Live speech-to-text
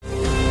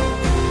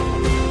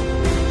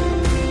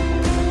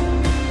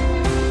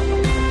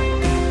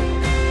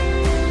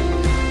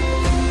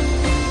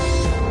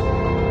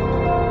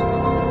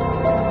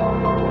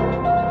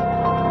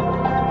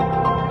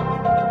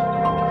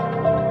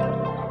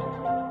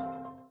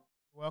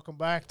Welcome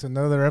back to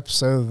another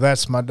episode of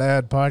That's My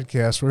Dad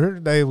podcast. We're here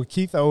today with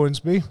Keith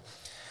Owensby.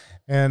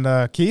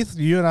 And Keith,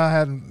 you and I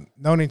hadn't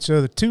known each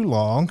other too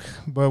long,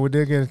 but we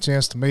did get a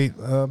chance to meet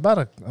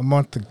about a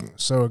month or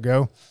so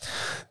ago.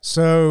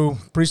 So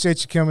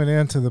appreciate you coming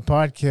into the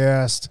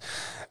podcast.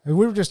 And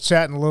we were just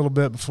chatting a little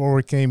bit before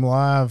we came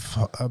live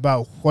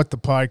about what the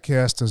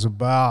podcast is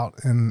about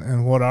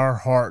and what our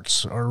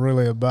hearts are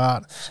really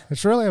about.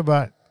 It's really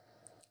about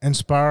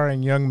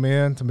inspiring young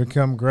men to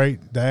become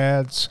great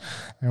dads,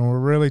 and we're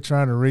really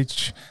trying to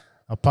reach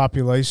a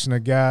population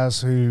of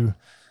guys who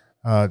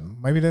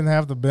maybe didn't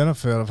have the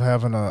benefit of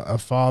having a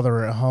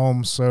father at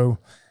home. So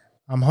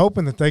I'm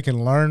hoping that they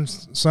can learn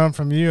some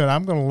from you, and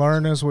I'm going to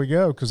learn as we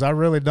go because I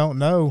really don't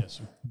know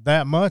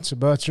that much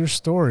about your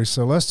story.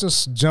 So let's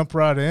just jump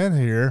right in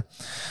here,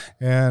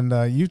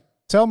 and you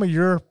tell me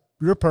your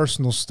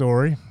personal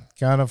story,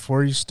 kind of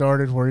where you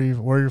started, where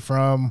you're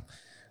from.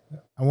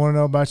 I want to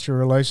know about your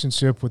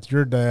relationship with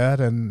your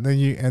dad, and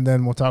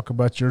then we'll talk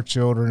about your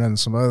children and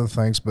some other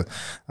things. But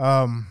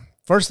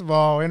first of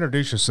all,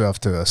 introduce yourself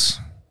to us.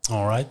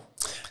 All right.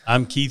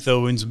 I'm Keith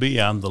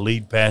Owensby. I'm the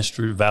lead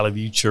pastor at Valley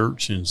View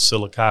Church in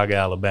Sylacauga,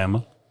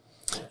 Alabama.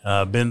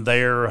 Been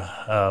there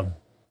a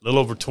little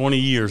over 20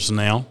 years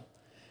now.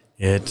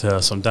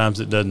 Sometimes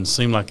it doesn't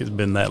seem like it's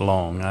been that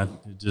long.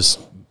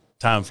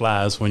 Time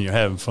flies when you're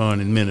having fun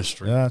in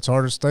ministry. Yeah, it's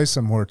hard to stay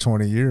somewhere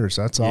 20 years.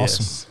 That's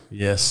awesome.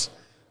 Yes.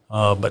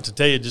 But to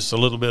tell you just a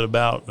little bit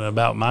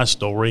about my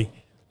story,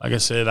 like I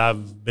said,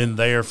 I've been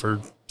there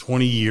for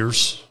 20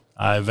 years.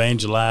 I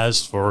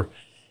evangelized for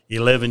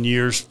 11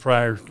 years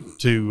prior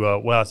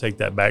to, I take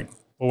that back,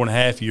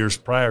 4.5 years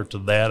prior to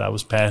that. I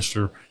was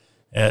pastor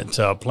at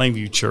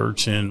Plainview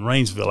Church in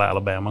Rainsville,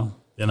 Alabama.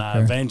 Then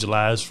I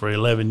evangelized for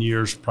 11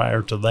 years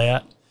prior to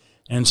that.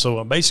 And so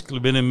I've basically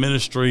been in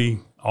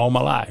ministry all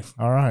my life.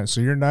 All right. So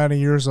you're 90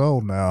 years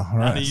old now.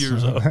 Right? 90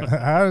 years old.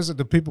 How is it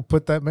that people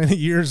put that many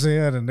years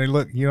in and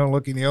you don't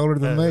look any older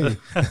than me?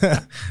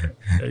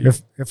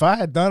 If I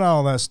had done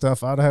all that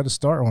stuff, I'd have had to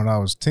start when I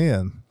was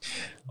 10.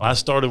 Well, I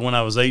started when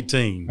I was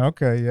 18.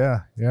 Okay.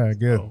 Yeah. Yeah.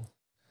 Good.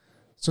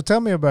 So tell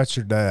me about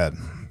your dad,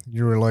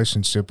 your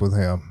relationship with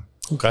him.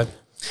 Okay.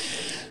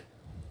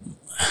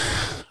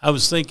 I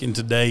was thinking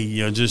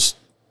today, just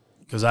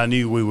because I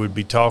knew we would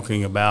be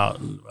talking about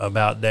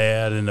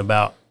Dad and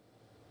about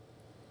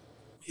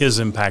his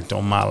impact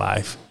on my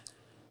life.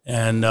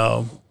 And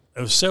there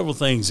were several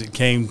things that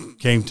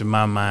came to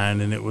my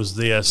mind, and it was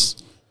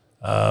this.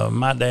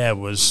 My dad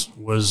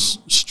was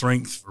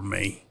strength for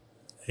me.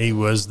 He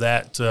was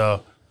that,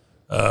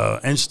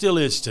 and still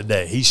is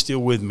today. He's still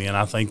with me, and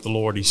I thank the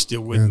Lord he's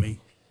still with me.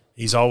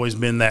 He's always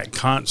been that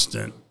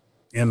constant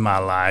in my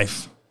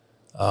life.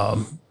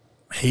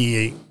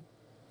 He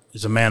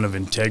is a man of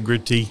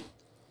integrity,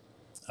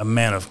 a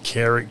man of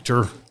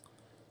character,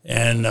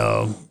 and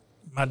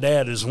my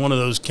dad is one of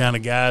those kind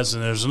of guys,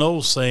 and there's an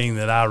old saying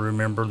that I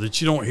remember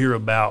that you don't hear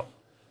about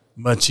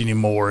much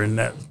anymore, and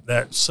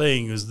that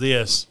saying is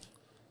this,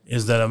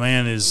 is that a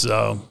man is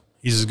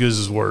he's as good as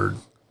his word.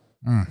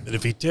 That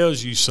if he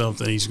tells you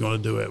something, he's going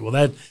to do it.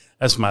 Well,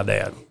 that's my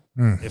dad.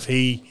 If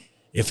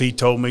he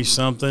told me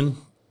something,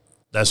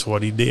 that's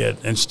what he did,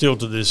 and still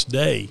to this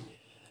day.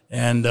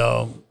 And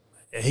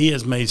he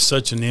has made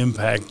such an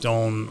impact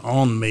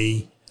on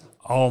me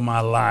all my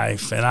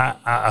life, and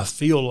I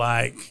feel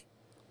like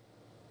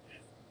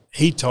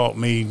he taught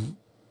me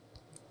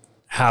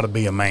how to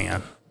be a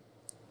man,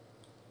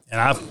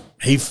 and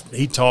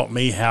he taught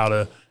me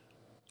how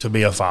to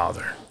be a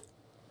father.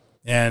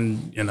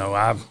 And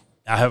I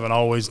haven't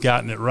always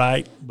gotten it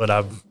right, but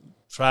I've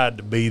tried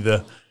to be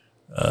the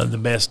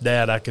best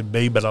dad I could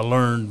be. But I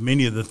learned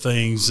many of the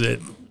things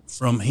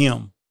from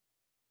him.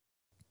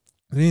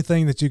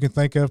 Anything that you can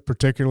think of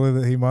particularly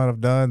that he might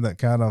have done that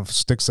kind of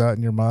sticks out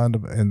in your mind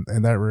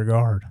in that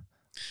regard?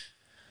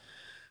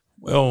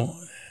 Well,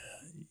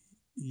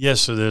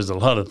 yes, so there's a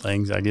lot of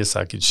things I guess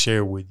I could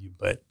share with you,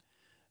 but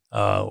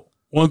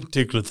one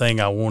particular thing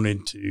I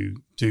wanted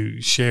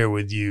to share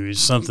with you is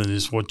something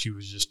is what you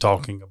was just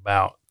talking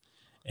about.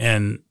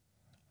 And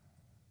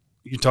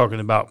you're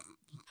talking about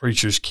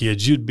preachers'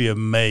 kids. You'd be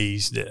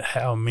amazed at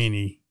how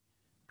many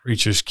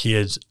preachers'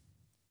 kids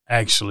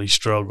actually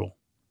struggle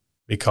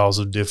because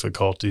of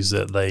difficulties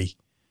that they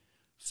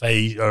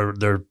face, or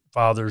their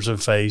fathers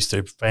have faced,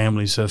 their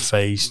families have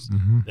faced,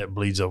 that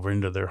bleeds over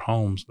into their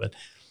homes. But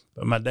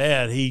my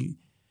dad, he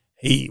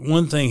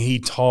one thing he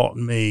taught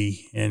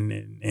me,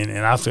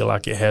 and I feel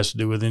like it has to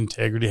do with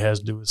integrity, has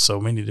to do with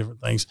so many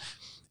different things,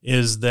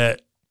 is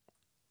that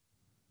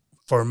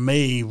for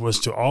me was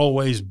to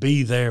always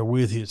be there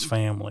with his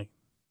family,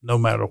 no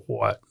matter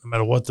what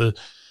the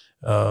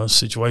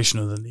situation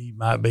or the need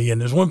might be.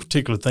 And there's one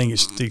particular thing that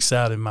sticks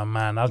out in my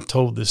mind. I've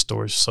told this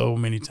story so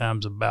many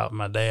times about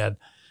my dad,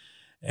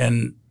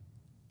 and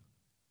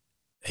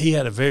he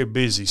had a very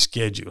busy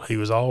schedule. He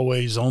was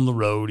always on the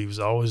road. He was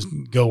always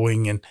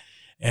going,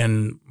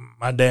 and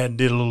my dad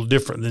did a little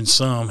different than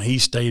some. He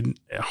stayed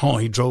at home.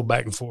 He drove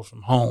back and forth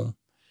from home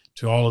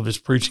to all of his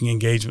preaching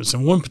engagements.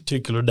 And one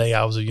particular day,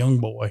 I was a young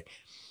boy,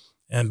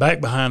 and back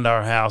behind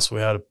our house, we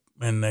had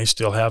and they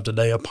still have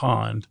today, a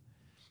pond.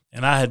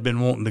 And I had been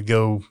wanting to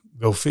go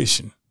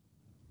fishing.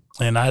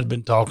 And I had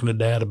been talking to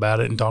Dad about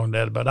it.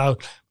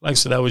 Like I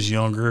said, I was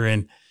younger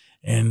and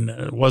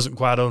wasn't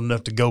quite old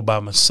enough to go by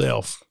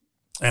myself.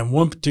 And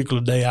one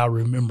particular day, I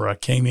remember I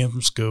came in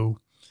from school.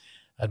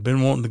 I'd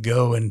been wanting to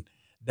go, and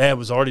Dad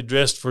was already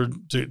dressed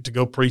to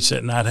go preach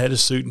that night. Had a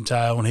suit and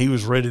tie on. He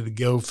was ready to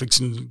go,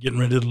 getting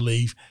ready to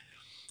leave.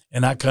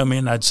 And I come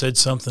in, I'd said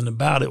something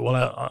about it. Well,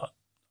 I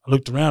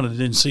looked around and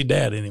didn't see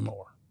Dad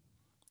anymore.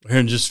 Here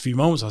in just a few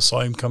moments, I saw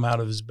him come out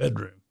of his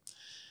bedroom.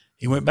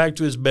 He went back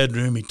to his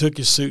bedroom. He took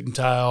his suit and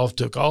tie off,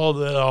 took all of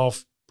that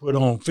off, put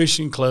on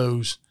fishing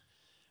clothes,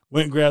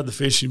 went and grabbed the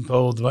fishing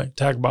pole, the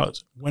tackle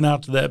box, went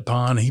out to that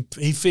pond.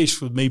 He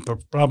fished with me for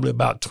probably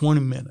about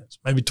 20 minutes,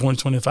 maybe 20,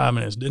 25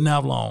 minutes. Didn't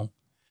have long.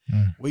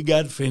 We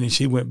got finished.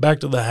 He went back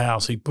to the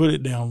house. He put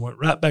it down, went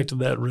right back to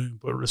that room,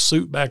 put the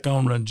suit back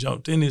on,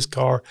 jumped in his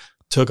car,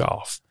 took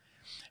off.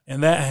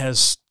 And that has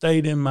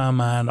stayed in my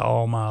mind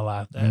all my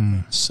life. That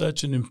made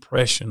such an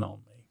impression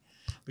on me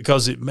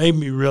because it made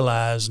me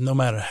realize no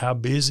matter how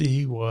busy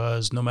he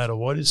was, no matter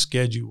what his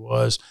schedule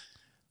was,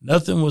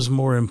 nothing was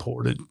more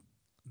important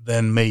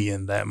than me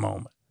in that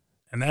moment.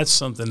 And that's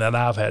something that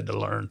I've had to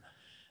learn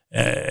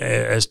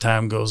as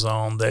time goes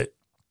on, that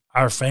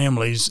our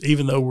families,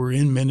 even though we're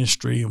in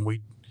ministry and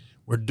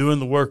we're doing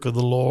the work of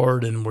the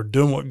Lord and we're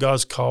doing what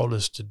God's called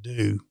us to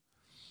do,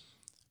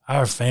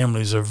 our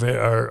families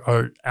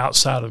are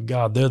outside of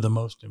God. They're the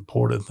most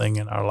important thing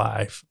in our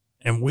life,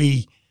 and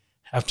we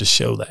have to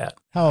show that.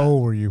 How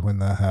old were you when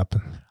that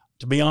happened?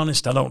 To be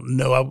honest, I don't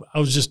know. I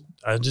was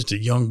just a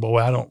young boy.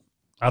 I don't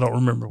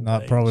remember.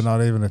 Probably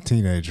not even a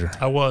teenager.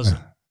 I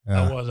wasn't.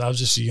 Yeah. I was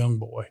just a young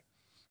boy.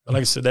 But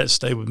like I said, that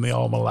stayed with me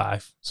all my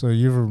life. So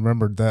you've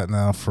remembered that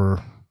now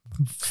for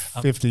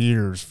 50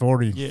 years,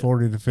 40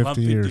 to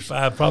 50 years.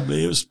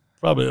 Probably. It was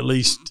probably at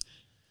least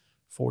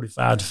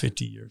 45 to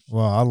 50 years.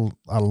 Well,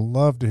 I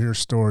love to hear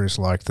stories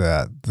like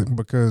that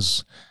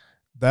because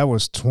that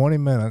was 20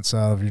 minutes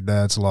out of your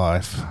dad's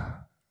life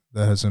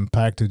that has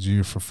impacted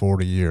you for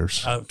 40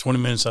 years. 20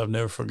 minutes I've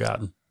never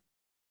forgotten.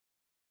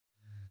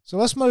 So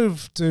let's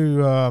move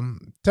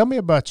to tell me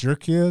about your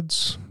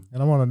kids,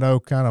 and I want to know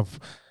kind of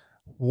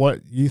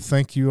what you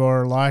think you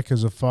are like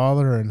as a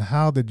father, and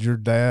how did your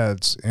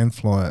dad's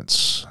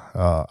influence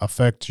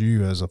affect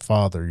you as a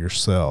father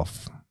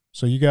yourself?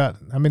 So you got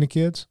how many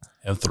kids?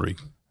 I have 3.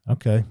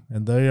 Okay.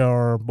 And they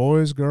are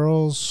boys,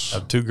 girls? I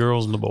have 2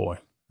 girls and a boy.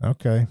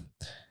 Okay.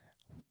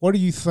 What do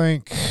you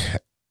think,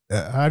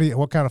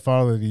 what kind of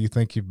father do you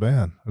think you've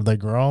been? Are they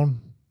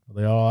grown? Are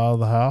they all out of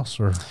the house?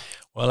 Or?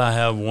 Well, I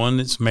have one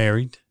that's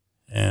married,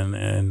 and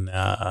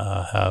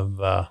I have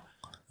the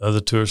other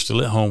 2 are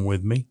still at home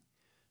with me.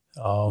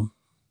 I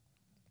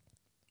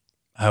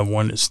have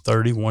one that's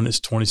 30, one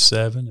that's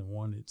 27, and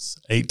one that's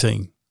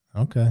 18.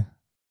 Okay.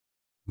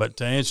 But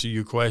to answer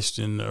your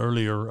question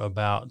earlier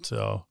about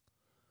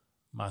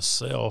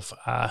myself,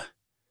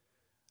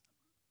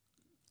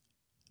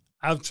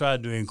 I've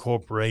tried to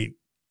incorporate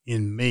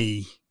in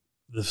me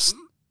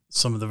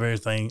some of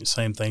the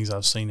same things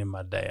I've seen in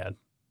my dad.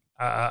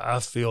 I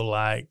feel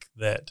like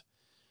that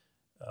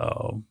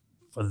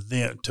for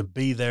them, to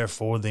be there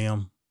for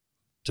them,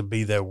 to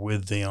be there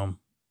with them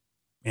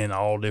in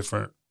all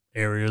different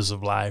areas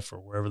of life or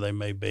wherever they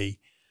may be,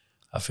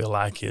 I feel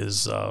like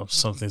is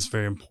something that's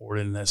very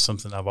important, and that's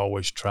something I've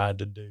always tried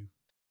to do.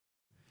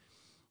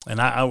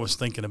 And I was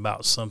thinking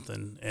about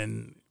something,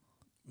 and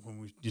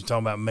when you're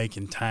talking about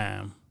making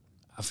time,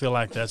 I feel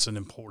like that's an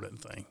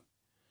important thing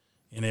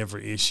in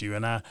every issue.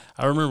 And I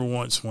remember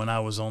once when I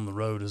was on the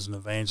road as an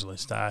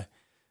evangelist,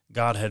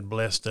 God had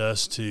blessed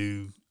us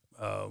to,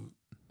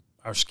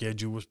 our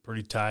schedule was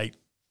pretty tight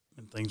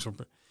and things were,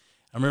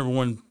 I remember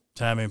one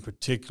time in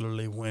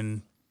particularly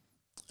when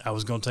I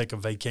was going to take a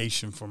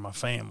vacation for my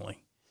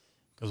family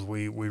because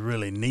we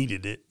really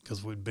needed it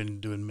because we'd been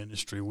doing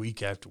ministry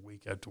week after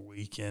week after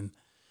week.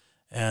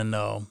 And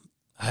I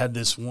had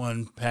this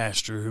one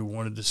pastor who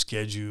wanted to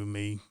schedule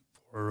me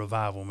for a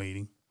revival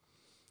meeting.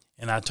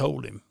 And I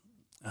told him,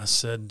 I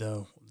said,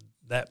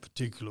 that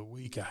particular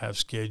week I have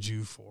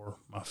scheduled for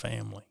my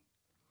family.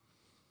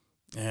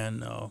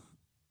 And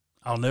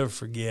I'll never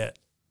forget,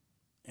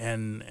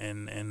 and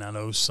I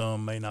know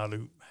some may not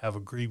have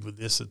agreed with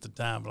this at the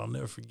time, but I'll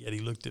never forget, he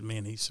looked at me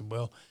and he said,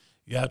 well,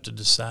 you have to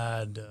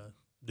decide,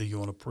 do you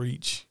want to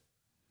preach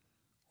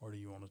or do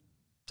you want to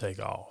take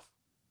off?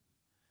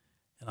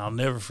 And I'll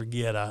never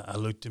forget, I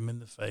looked him in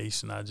the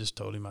face and I just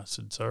told him, I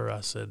said, sir,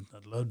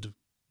 I'd love to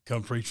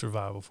come preach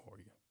revival for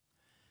you,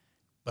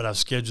 but I've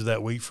scheduled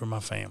that week for my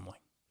family.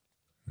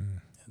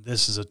 And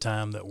this is a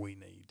time that we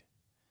need.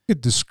 You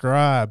could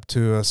describe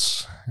to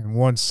us in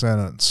one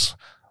sentence,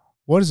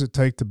 what does it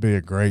take to be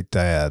a great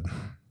dad?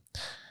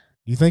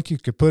 You think you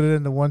could put it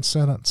into one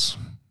sentence?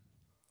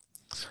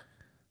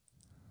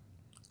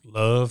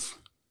 Love,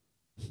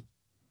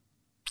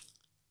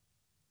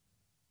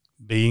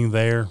 being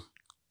there,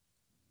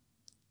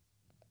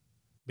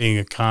 being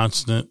a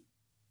constant,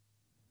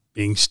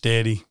 being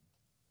steady,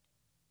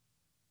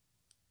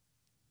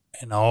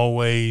 and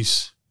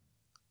always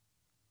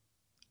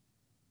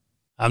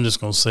I'm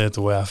just going to say it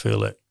the way I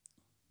feel it.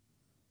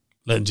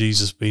 Let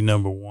Jesus be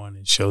number one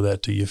and show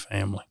that to your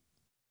family.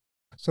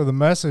 So the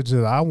message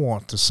that I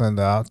want to send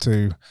out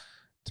to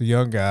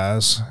young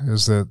guys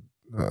is that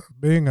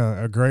being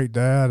a great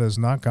dad is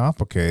not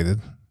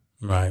complicated.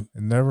 Right.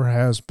 It never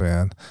has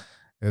been.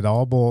 It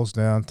all boils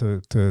down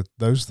to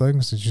those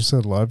things that you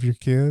said: love your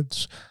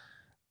kids,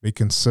 be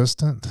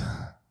consistent,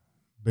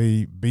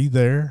 be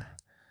there.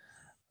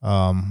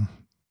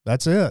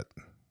 That's it.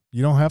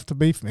 You don't have to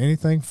be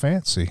anything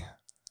fancy.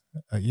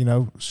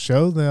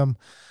 Show them.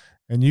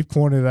 And you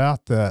pointed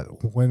out that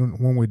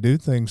when we do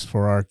things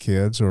for our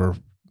kids or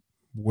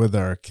with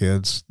our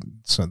kids,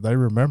 so they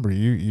remember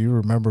you. You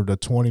remembered a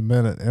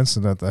 20-minute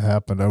incident that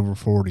happened over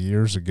 40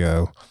 years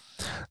ago.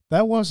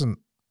 That wasn't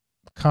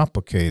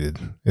complicated.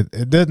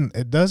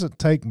 It doesn't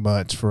take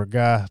much for a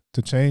guy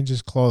to change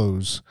his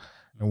clothes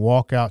and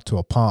walk out to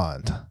a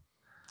pond.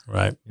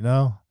 Right.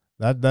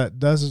 That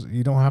doesn't.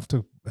 You don't have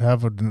to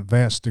have an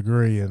advanced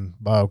degree in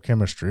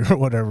biochemistry or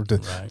whatever to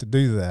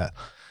do that.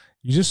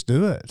 You just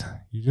do it.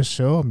 You just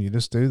show them. You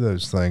just do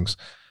those things.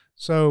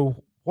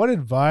 So what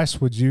advice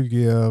would you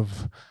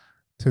give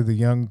to the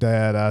young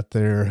dad out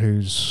there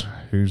who's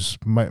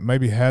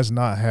maybe has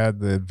not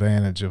had the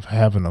advantage of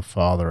having a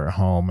father at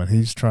home and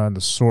he's trying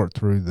to sort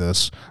through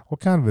this?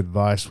 What kind of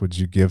advice would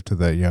you give to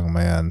that young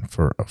man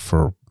for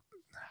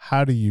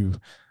how do you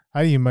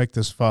make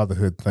this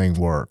fatherhood thing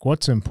work?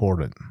 What's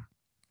important?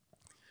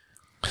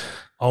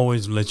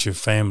 Always let your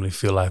family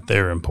feel like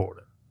they're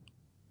important.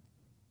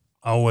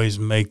 Always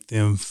make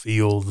them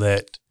feel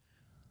that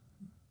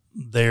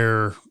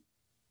they're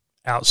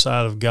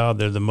outside of God.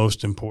 They're the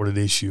most important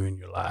issue in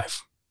your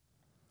life.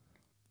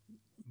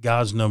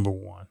 God's number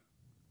one,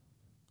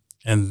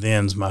 and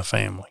then's my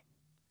family.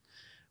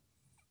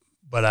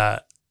 But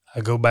I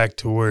go back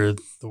to where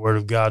the Word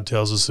of God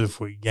tells us if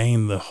we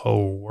gain the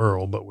whole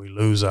world, but we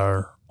lose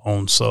our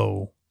own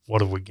soul,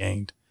 what have we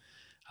gained?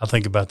 I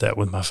think about that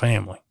with my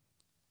family.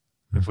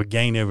 If we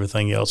gain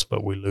everything else,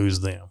 but we lose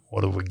them,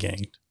 what have we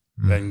gained?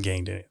 We haven't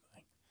gained anything.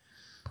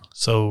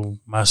 So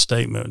my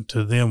statement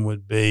to them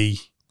would be,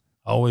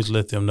 always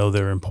let them know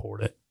they're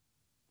important.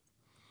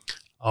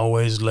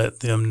 Always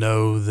let them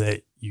know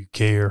that you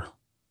care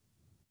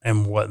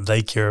and what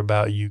they care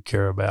about, you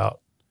care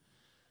about,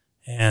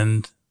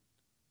 and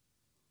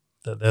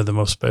that they're the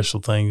most special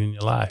thing in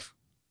your life.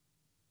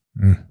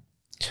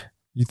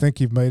 You think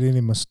you've made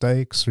any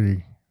mistakes,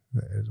 or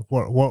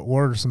what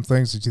are some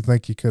things that you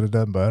think you could have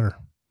done better?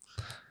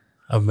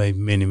 I've made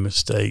many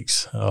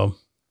mistakes.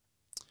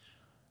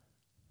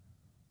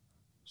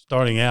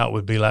 Starting out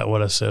would be like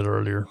what I said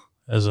earlier,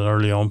 as an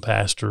early on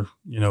pastor,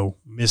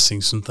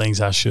 missing some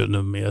things I shouldn't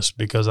have missed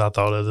because I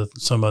thought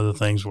some other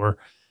things were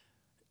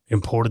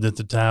important at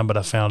the time, but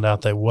I found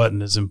out they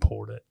wasn't as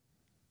important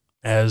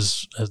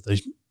as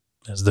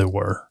they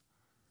were,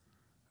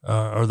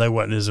 or they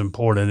wasn't as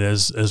important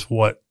as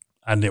what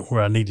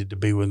where I needed to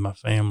be with my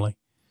family.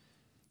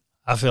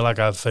 I feel like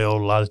I've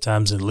failed a lot of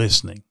times in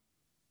listening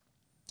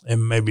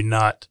and maybe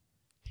not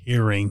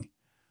hearing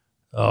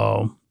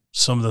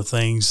some of the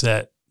things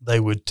that they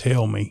would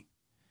tell me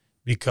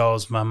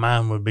because my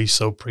mind would be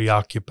so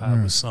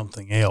preoccupied with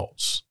something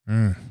else.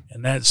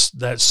 And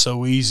that's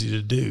so easy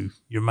to do.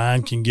 Your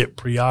mind can get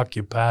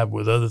preoccupied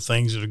with other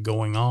things that are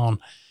going on,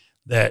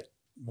 that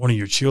one of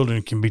your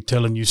children can be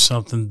telling you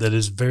something that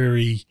is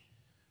very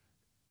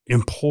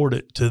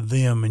important to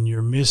them and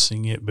you're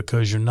missing it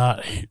because you're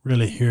not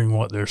really hearing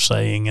what they're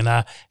saying. And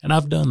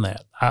I've done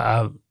that.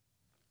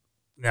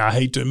 Now I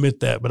hate to admit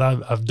that, but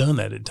I've done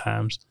that at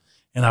times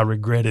and I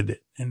regretted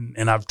it.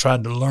 And I've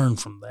tried to learn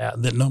from that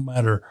no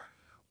matter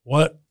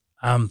what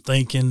I'm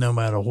thinking, no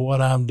matter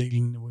what I'm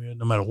dealing with,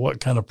 no matter what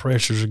kind of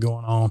pressures are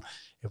going on,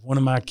 if one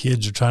of my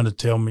kids are trying to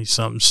tell me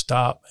something,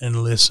 stop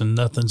and listen.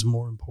 Nothing's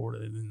more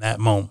important in that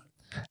moment.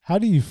 How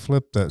do you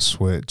flip that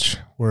switch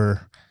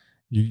where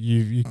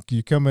you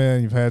come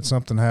in, you've had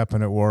something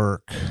happen at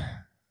work,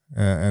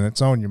 and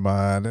it's on your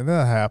mind, and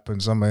that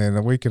happens. I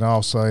mean, we can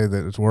all say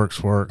that it's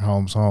work's work,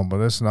 home's home,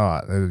 but it's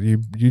not.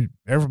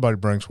 Everybody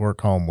brings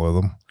work home with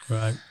them.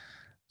 Right.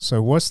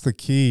 So what's the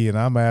key? And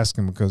I'm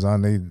asking because I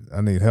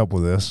need help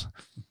with this.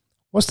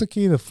 What's the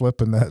key to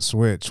flipping that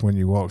switch when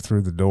you walk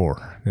through the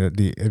door? Have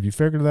you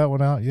figured that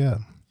one out yet?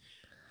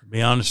 To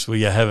be honest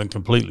with you, I haven't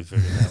completely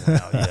figured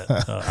that one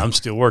out yet. I'm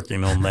still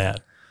working on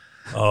that.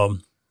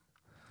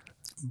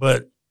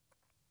 But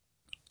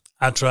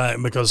I try,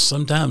 because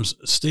sometimes,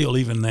 still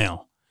even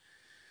now,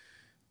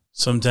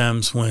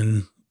 sometimes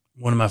when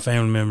one of my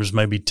family members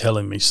may be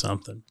telling me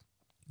something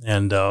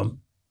and I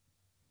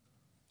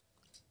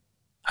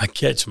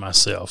catch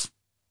myself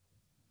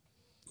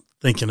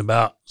thinking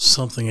about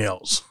something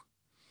else,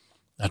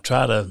 I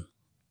try to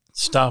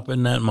stop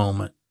in that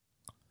moment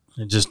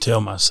and just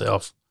tell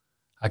myself,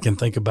 I can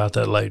think about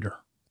that later.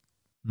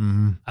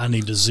 I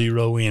need to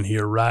zero in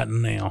here right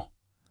now.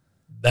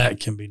 That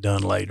can be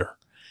done later.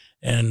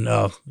 And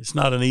it's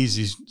not an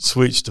easy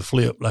switch to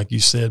flip, like you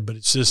said, but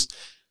it's just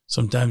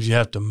sometimes you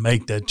have to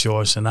make that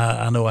choice, and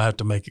I know I have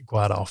to make it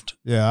quite often.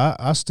 Yeah,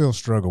 I still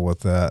struggle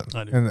with that.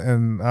 I do.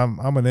 And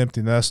I'm an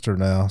empty nester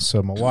now,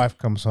 so my wife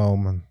comes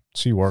home and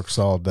she works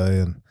all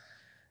day,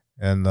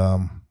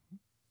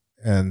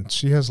 and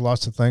she has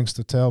lots of things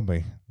to tell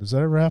me. Does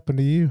that ever happen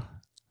to you?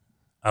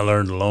 I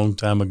learned a long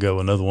time ago,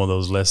 another one of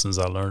those lessons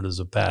I learned as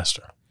a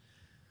pastor.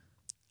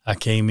 I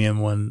came in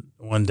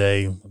one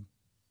day,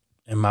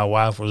 and my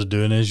wife was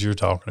doing as you're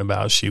talking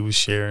about. She was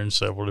sharing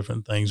several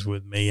different things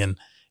with me, and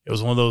it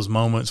was one of those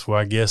moments where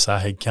I guess I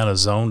had kind of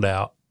zoned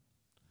out,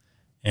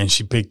 and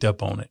she picked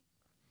up on it.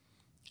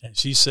 And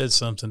she said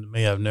something to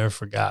me I've never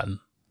forgotten,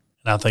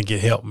 and I think it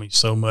helped me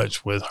so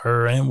much with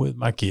her and with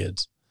my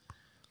kids.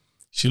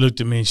 She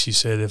looked at me and she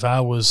said, if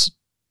I was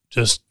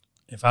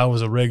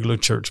a regular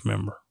church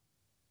member,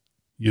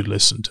 you'd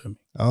listen to me.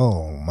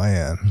 Oh,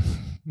 man.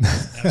 Now,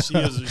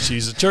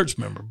 she's a church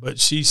member, but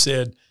she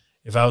said,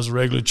 if I was a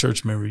regular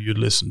church member, you'd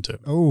listen to me.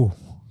 Oh,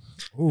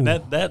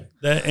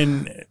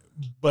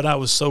 but I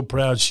was so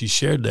proud she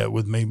shared that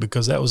with me,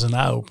 because that was an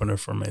eye opener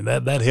for me.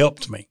 That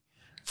helped me,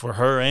 for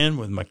her and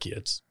with my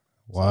kids.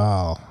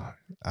 Wow.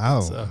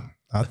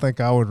 I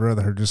think I would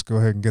rather her just go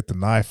ahead and get the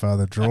knife out of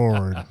the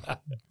drawer and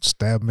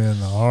stab me in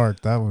the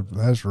heart.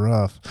 That's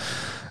rough.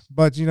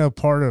 But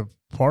part of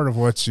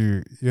what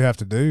you have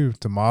to do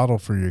to model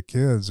for your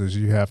kids is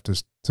you have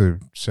to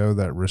show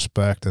that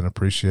respect and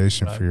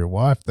appreciation for your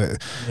wife.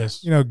 That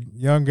yes.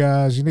 Young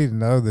guys, you need to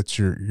know that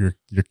your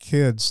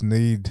kids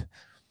need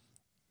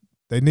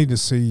to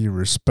see you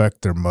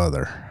respect their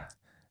mother.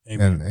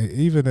 Amen. And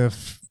even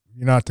if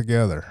you're not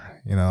together,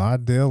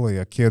 ideally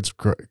a kid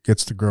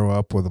gets to grow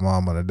up with a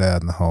mom and a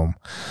dad in the home.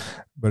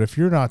 But if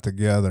you're not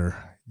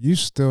together, you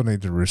still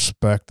need to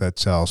respect that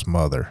child's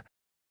mother.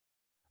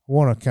 I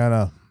want to kind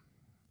of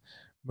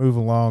move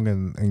along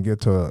and get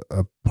to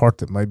a part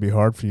that may be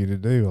hard for you to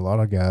do. A lot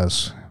of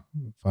guys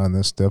find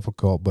this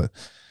difficult, but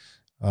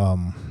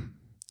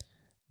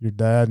your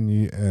dad and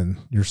you and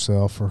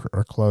yourself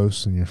are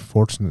close, and you're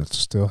fortunate to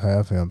still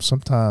have him.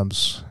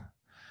 Sometimes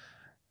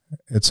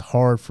it's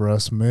hard for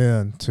us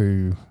men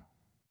to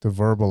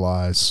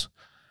verbalize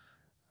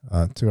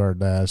to our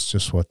dads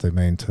just what they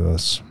mean to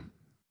us.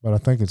 But I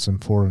think it's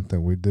important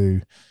that we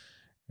do.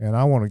 And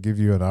I want to give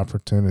you an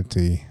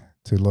opportunity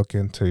to look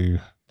into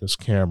this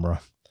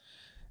camera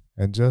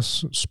and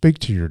just speak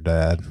to your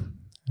dad,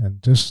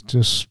 and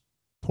just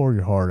pour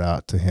your heart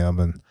out to him,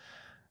 and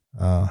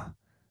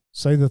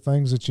say the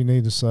things that you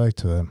need to say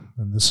to him.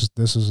 And this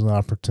is an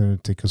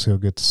opportunity, because he'll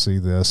get to see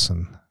this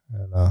and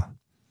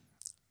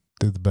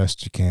do the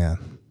best you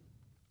can.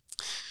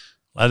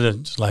 I'd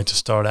just like to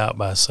start out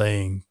by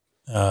saying,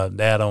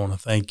 Dad, I want to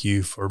thank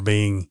you for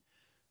being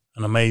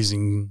an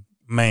amazing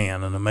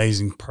man, an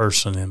amazing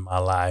person in my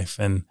life,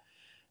 and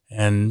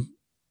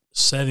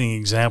setting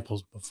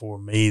examples before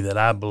me that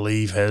I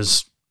believe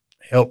has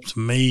helped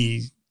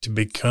me to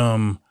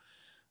become,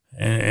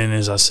 and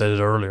as I said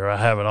it earlier, I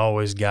haven't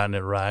always gotten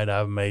it right.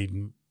 I've made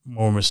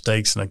more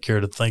mistakes than I care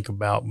to think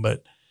about,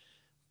 but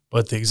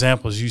the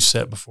examples you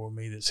set before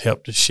me that's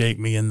helped to shape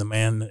me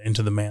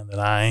into the man that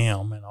I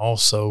am, and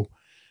also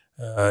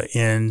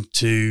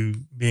into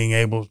being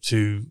able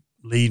to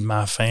lead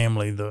my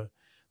family the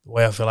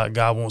way I feel like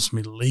God wants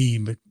me to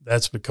lead. But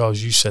that's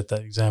because you set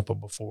that example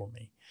before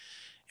me.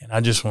 And I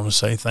just want to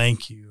say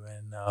thank you.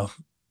 And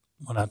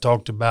when I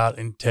talked about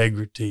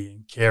integrity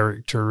and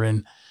character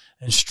and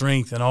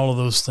strength and all of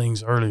those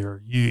things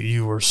earlier,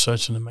 you were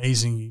such an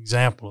amazing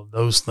example of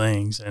those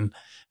things, and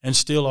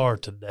still are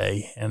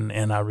today.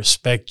 And I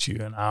respect you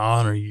and I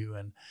honor you.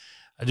 And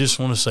I just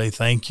want to say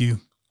thank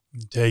you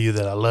and tell you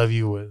that I love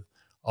you with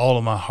all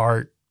of my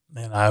heart,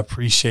 and I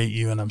appreciate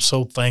you. And I'm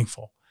so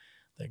thankful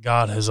that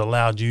God has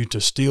allowed you to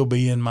still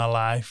be in my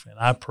life. And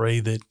I pray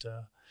that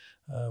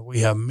we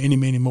have many,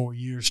 many more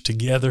years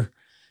together.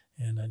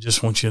 And I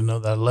just want you to know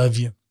that I love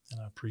you and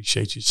I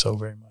appreciate you so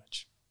very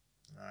much.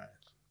 All right.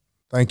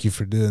 Thank you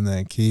for doing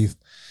that, Keith.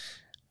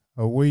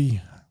 We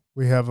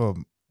have a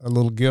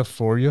little gift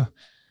for you.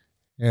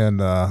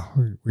 And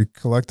we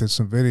collected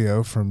some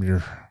video from your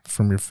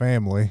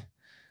family.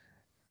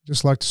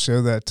 Just like to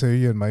show that to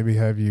you and maybe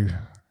have you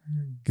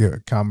give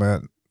a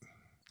comment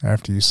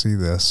after you see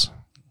this.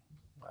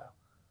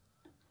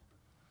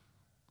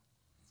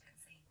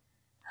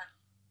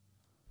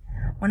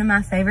 One of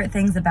my favorite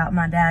things about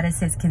my dad is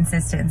his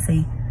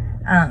consistency.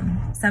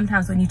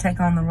 Sometimes when you take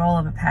on the role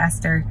of a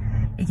pastor,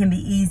 it can be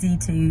easy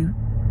to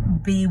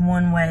be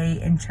one way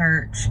in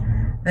church,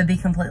 but be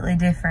completely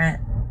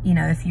different,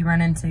 if you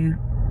run into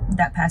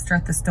that pastor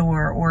at the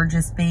store or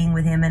just being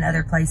with him in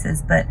other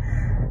places. But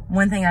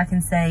one thing I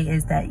can say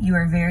is that you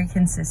are very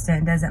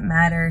consistent. It doesn't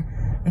matter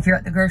if you're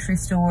at the grocery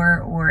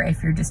store or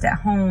if you're just at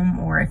home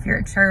or if you're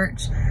at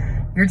church,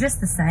 you're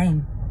just the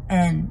same.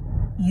 And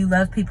you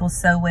love people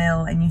so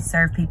well and you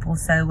serve people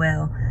so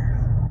well.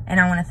 And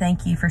I want to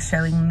thank you for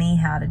showing me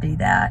how to do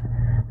that.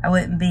 I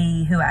wouldn't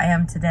be who I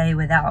am today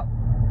without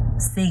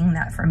seeing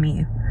that from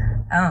you.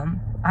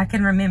 I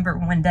can remember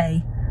one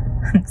day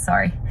I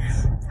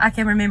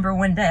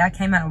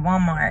came out of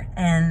Walmart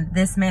and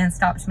this man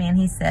stopped me and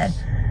he said,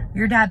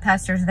 your dad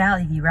pastors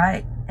Valley View,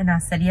 right? And I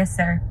said, yes,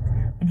 sir.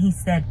 And he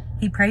said,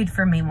 he prayed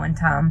for me one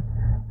time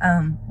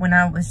when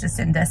I was just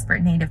in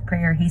desperate need of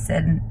prayer. He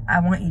said, I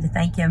want you to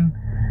thank him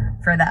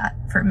for that,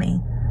 for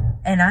me.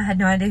 And I had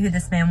no idea who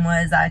this man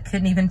was. I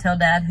couldn't even tell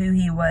Dad who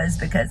he was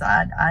because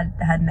I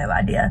had no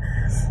idea.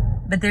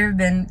 But there have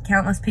been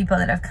countless people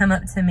that have come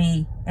up to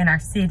me in our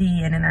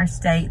city and in our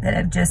state that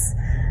have just,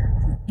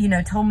 you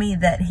know, told me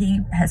that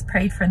he has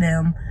prayed for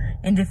them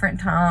in different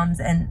times,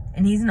 and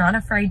he's not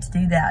afraid to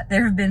do that.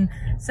 There have been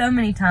so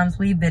many times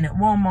we've been at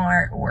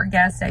Walmart or a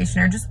gas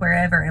station or just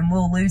wherever, and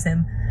we'll lose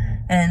him,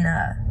 and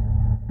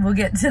we'll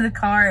get to the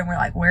car and we're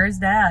like, where's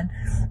Dad?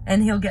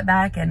 And he'll get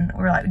back and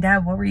we're like,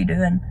 Dad, what were you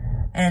doing?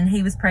 And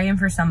he was praying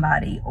for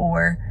somebody,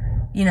 or,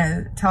 you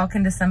know,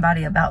 talking to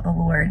somebody about the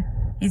Lord.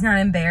 He's not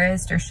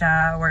embarrassed or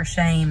shy or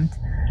ashamed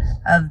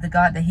of the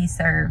God that he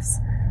serves.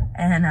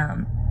 And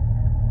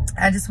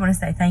I just want to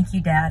say thank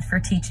you, Dad, for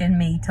teaching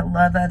me to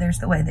love others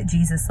the way that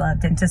Jesus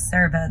loved and to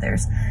serve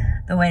others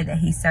the way that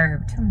he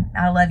served.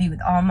 I love you with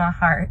all my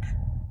heart.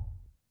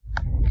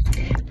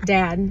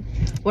 Dad,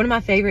 one of my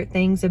favorite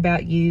things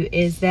about you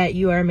is that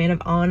you are a man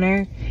of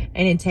honor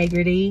and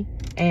integrity,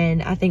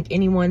 and I think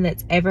anyone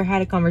that's ever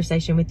had a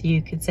conversation with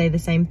you could say the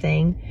same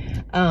thing.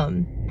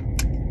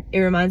 It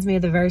reminds me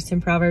of the verse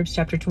in Proverbs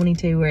chapter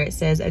 22 where it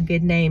says, a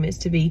good name is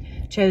to be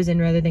chosen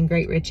rather than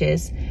great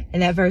riches.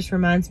 And that verse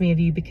reminds me of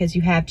you because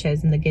you have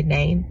chosen the good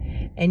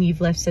name, and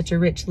you've left such a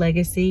rich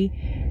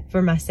legacy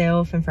for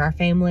myself and for our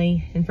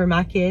family and for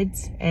my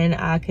kids, and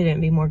I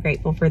couldn't be more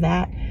grateful for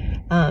that.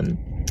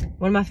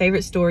 One of my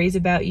favorite stories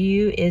about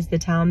you is the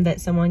time that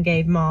someone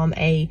gave Mom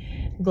a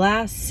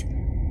glass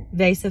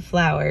vase of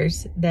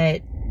flowers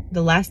that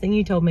the last thing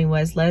you told me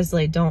was,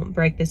 Leslie, don't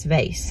break this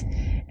vase.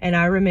 And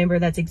I remember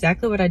that's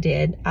exactly what I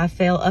did. I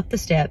fell up the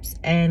steps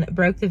and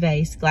broke the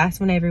vase. Glass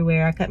went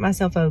everywhere. I cut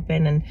myself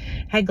open and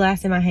had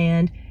glass in my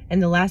hand.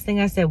 And the last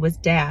thing I said was,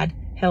 Dad,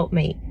 help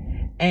me.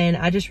 And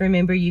I just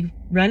remember you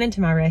running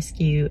to my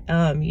rescue.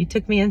 You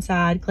took me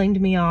inside,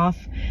 cleaned me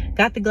off,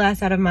 got the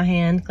glass out of my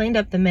hand, cleaned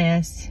up the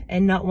mess.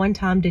 And not one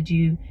time did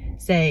you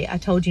say, I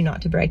told you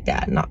not to break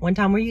that. Not one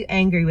time were you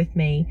angry with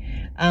me.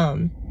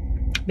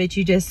 But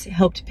you just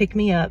helped pick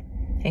me up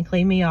and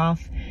clean me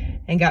off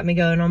and got me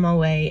going on my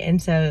way.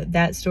 And so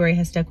that story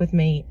has stuck with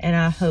me, and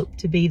I hope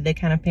to be the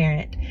kind of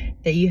parent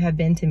that you have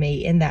been to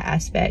me in that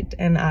aspect,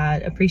 and I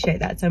appreciate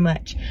that so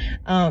much.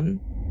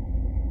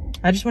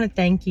 I just want to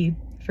thank you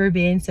for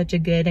being such a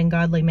good and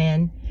godly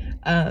man.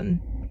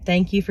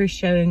 Thank you for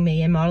showing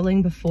me and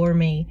modeling before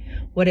me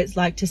what it's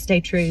like to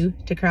stay true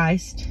to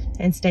Christ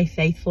and stay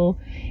faithful,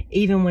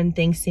 even when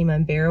things seem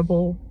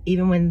unbearable,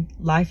 even when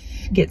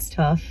life gets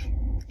tough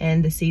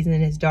and the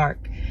season is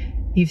dark.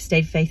 You've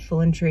stayed faithful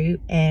and true,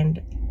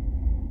 and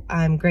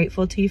I'm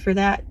grateful to you for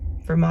that,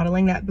 for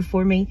modeling that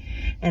before me,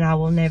 and I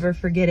will never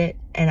forget it,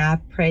 and I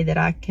pray that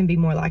I can be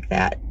more like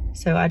that.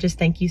 So I just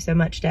thank you so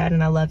much, Dad,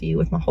 and I love you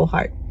with my whole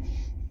heart.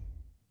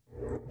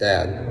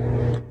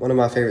 Dad, one of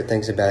my favorite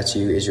things about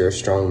you is you're a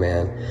strong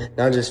man,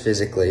 not just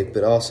physically,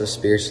 but also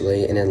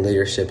spiritually and in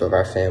leadership of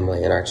our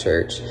family and our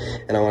church,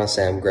 and I want to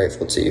say I'm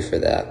grateful to you for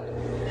that.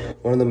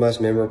 One of the most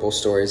memorable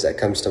stories that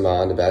comes to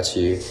mind about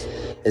you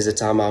is the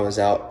time I was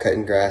out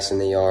cutting grass in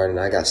the yard and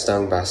I got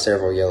stung by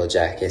several yellow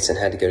jackets and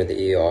had to go to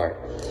the ER.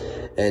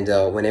 And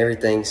when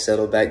everything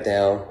settled back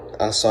down,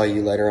 I saw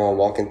you later on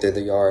walking through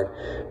the yard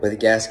with a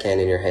gas can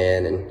in your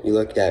hand, and you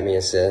looked at me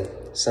and said,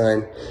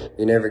 son,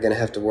 you're never going to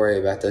have to worry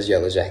about those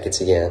yellow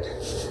jackets again.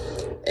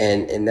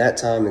 And in that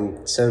time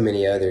and so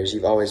many others,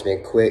 you've always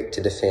been quick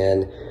to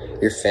defend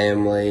your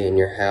family and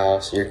your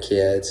house, your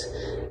kids,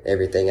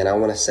 everything. And I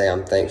want to say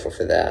I'm thankful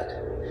for that.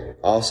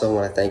 I also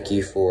want to thank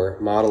you for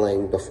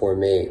modeling before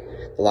me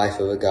the life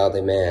of a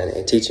godly man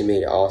and teaching me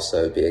to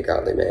also be a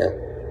godly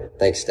man.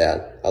 Thanks,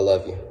 Dad. I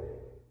love you.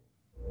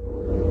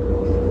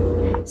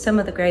 Some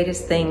of the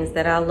greatest things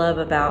that I love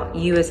about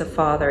you as a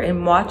father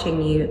and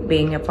watching you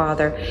being a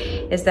father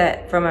is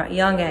that from a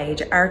young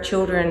age, our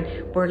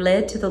children were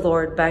led to the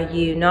Lord by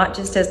you, not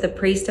just as the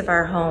priest of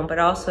our home, but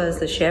also as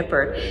the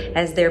shepherd,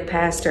 as their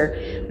pastor.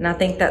 And I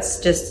think that's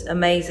just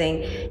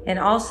amazing. And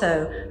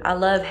also, I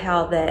love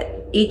how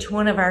that each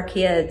one of our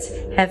kids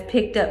have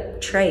picked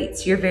up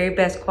traits, your very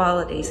best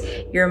qualities.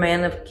 You're a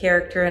man of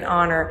character and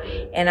honor,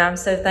 and I'm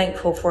so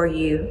thankful for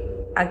you.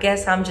 I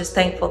guess I'm just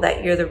thankful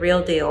that you're the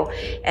real deal,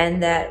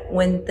 and that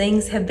when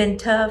things have been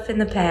tough in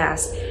the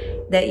past,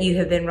 that you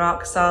have been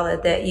rock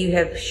solid, that you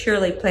have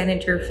surely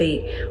planted your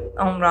feet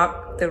on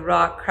the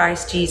rock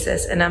Christ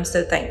Jesus, and I'm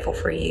so thankful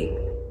for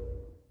you.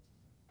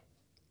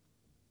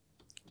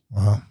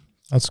 Wow,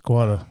 that's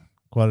quite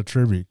a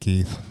tribute,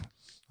 Keith.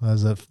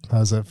 How's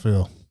that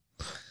feel?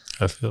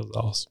 That feels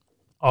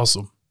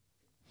awesome.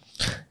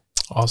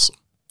 Awesome.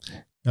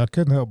 I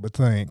couldn't help but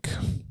think.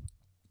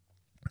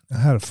 I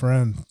had a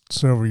friend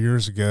several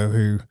years ago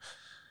who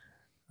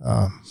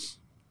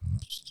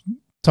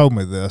told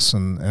me this,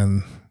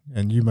 and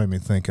you made me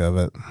think of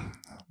it.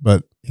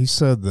 But he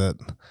said that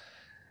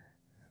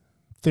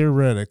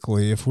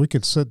theoretically, if we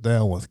could sit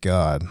down with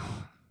God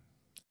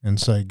and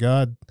say,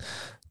 God,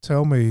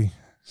 tell me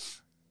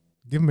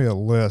give me a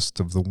list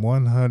of the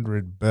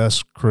 100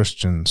 best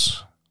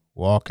Christians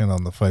walking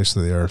on the face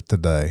of the earth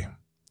today.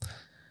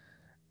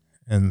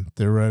 And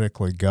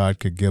theoretically, God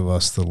could give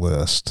us the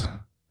list.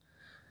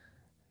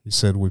 He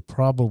said we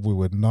probably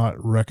would not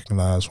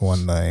recognize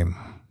one name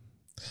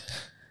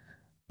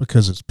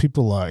because it's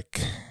people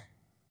like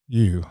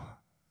you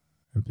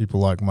and people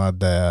like my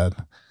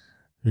dad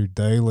who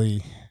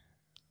daily,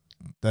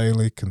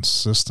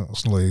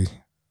 consistently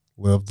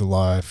live the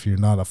life. You're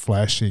not a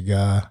flashy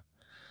guy.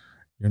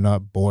 You're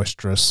not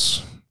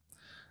boisterous.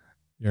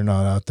 You're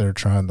not out there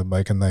trying to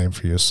make a name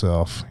for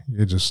yourself.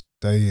 You're just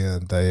day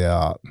in, day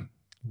out,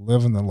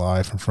 living the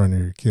life in front of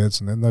your kids.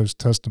 And in those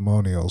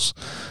testimonials,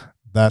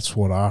 that's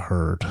what I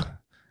heard.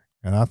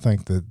 And I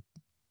think that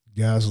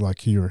guys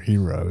like you are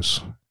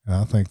heroes. And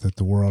I think that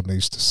the world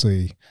needs to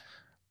see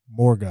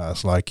more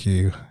guys like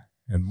you,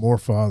 and more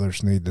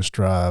fathers need to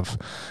strive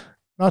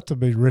not to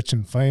be rich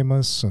and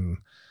famous and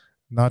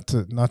not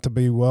to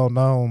be well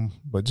known,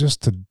 but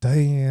just to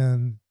day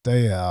in,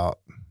 day out,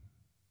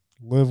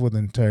 live with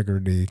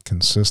integrity,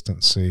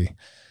 consistency,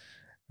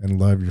 and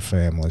love your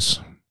families.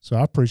 So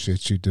I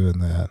appreciate you doing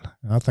that.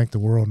 And I think the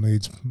world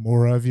needs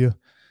more of you.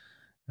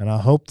 And I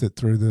hope that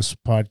through this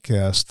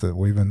podcast that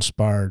we've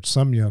inspired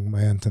some young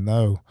man to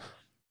know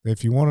that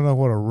if you want to know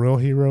what a real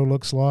hero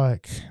looks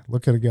like,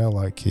 look at a guy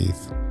like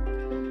Keith.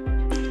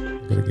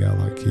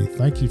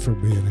 Thank you for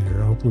being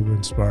here. I hope we've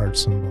inspired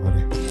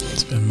somebody.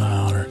 It's been my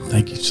honor.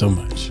 Thank you so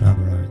much. All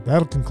right.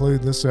 That'll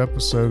conclude this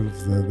episode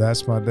of the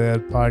That's My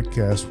Dad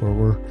podcast, where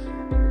we're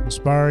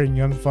inspiring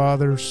young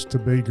fathers to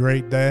be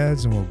great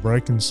dads, and we're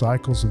breaking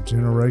cycles of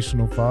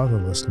generational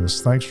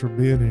fatherlessness. Thanks for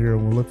being here,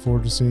 and we'll look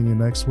forward to seeing you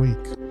next week.